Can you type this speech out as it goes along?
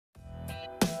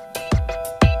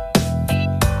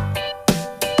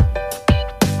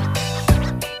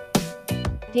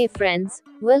Hey friends,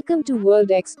 welcome to World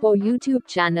Expo YouTube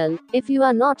channel. If you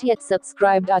are not yet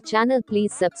subscribed our channel,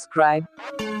 please subscribe.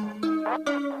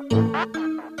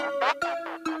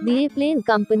 The ePlane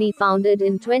company, founded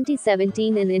in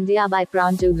 2017 in India by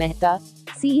Pranjal Mehta,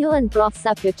 CEO and Prof.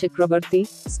 Satya Chakravarthy,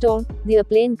 the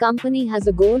ePlane company has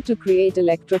a goal to create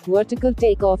electric vertical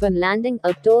takeoff and landing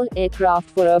eVTOL aircraft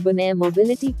for urban air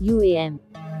mobility (UAM).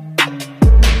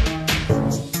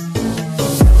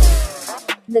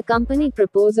 The company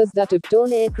proposes that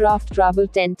eVTOL aircraft travel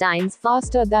 10 times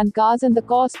faster than cars and the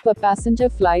cost per passenger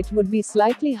flight would be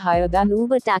slightly higher than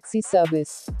Uber taxi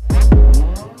service.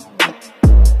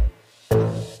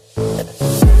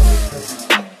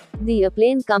 The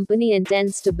ePlane company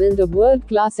intends to build a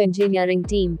world-class engineering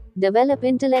team, develop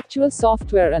intellectual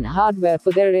software and hardware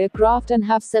for their aircraft and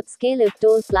have subscale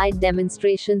eVTOL flight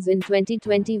demonstrations in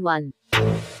 2021.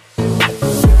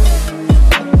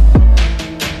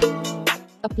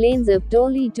 ePlane's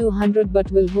eVTOL E200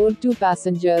 but will hold 2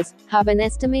 passengers, have an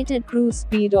estimated cruise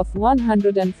speed of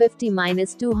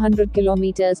 150–200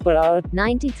 km per hour,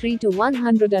 93 to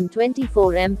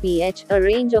 124 mph, a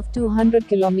range of 200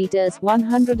 km,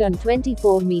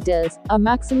 124 meters, a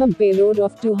maximum payload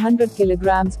of 200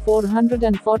 kg,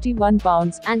 441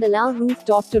 pounds, and allow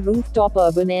rooftop-to-rooftop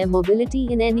urban air mobility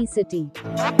in any city.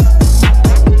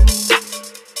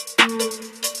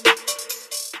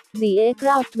 The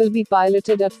aircraft will be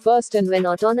piloted at first, and when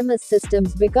autonomous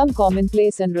systems become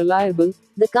commonplace and reliable,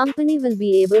 the company will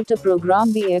be able to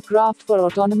program the aircraft for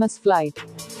autonomous flight.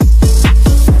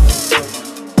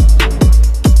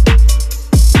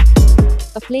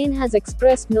 ePlane has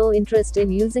expressed no interest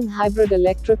in using hybrid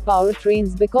electric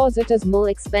powertrains because it is more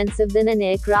expensive than an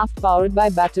aircraft powered by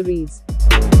batteries.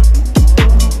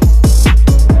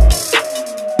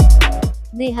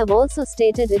 They have also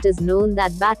stated it is known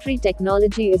that battery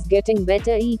technology is getting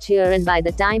better each year, and by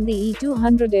the time the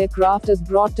E200 aircraft is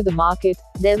brought to the market,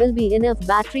 there will be enough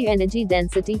battery energy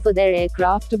density for their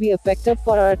aircraft to be effective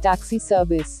for our taxi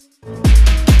service.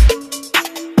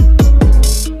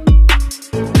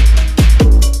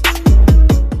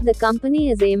 The company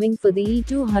is aiming for the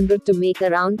E200 to make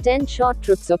around 10 short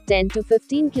trips of 10 to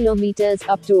 15 kilometers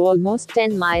up to almost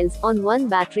 10 miles on one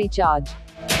battery charge.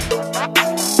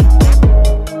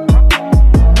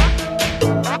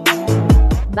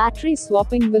 Battery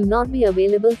swapping will not be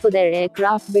available for their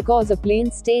aircraft because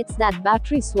ePlane states that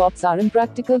battery swaps are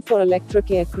impractical for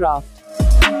electric aircraft.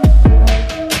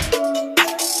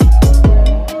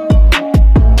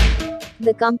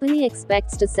 The company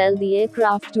expects to sell the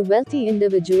aircraft to wealthy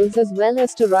individuals as well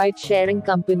as to ride-sharing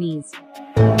companies.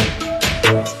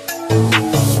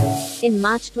 In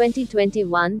March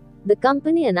 2021, the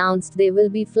company announced they will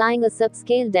be flying a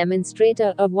subscale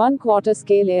demonstrator, a 1/4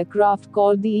 scale aircraft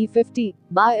called the E50,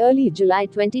 by early July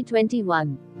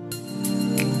 2021.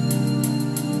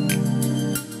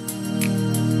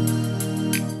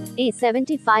 A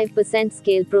 75%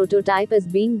 scale prototype is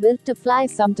being built to fly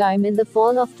sometime in the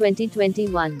fall of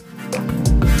 2021.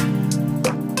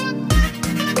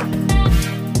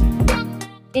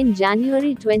 In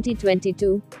January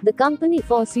 2022, the company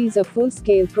foresees a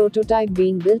full-scale prototype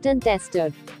being built and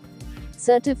tested.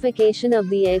 Certification of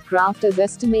the aircraft is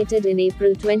estimated in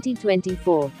April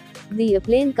 2024. The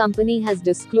ePlane company has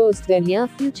disclosed their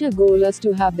near-future goal is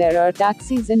to have their air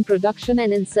taxis in production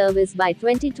and in service by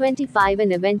 2025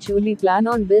 and eventually plan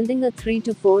on building a 3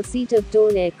 to 4-seat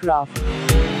eVTOL aircraft.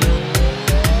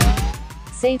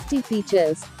 Safety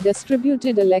features.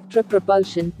 Distributed electric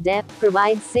propulsion (DEP)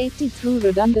 provides safety through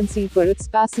redundancy for its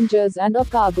passengers and/or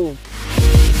cargo.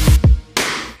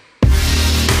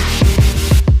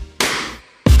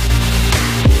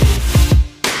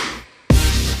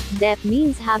 DEP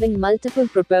means having multiple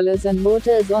propellers and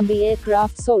motors on the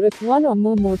aircraft, so if one or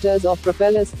more motors or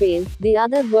propellers fail, the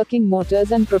other working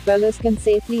motors and propellers can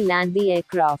safely land the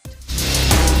aircraft.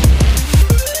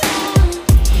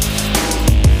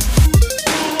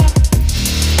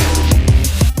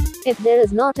 If there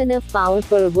is not enough power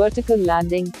for a vertical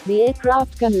landing, the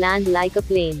aircraft can land like a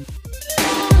plane.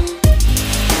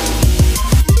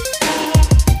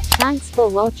 Thanks for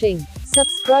watching.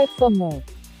 Subscribe for more.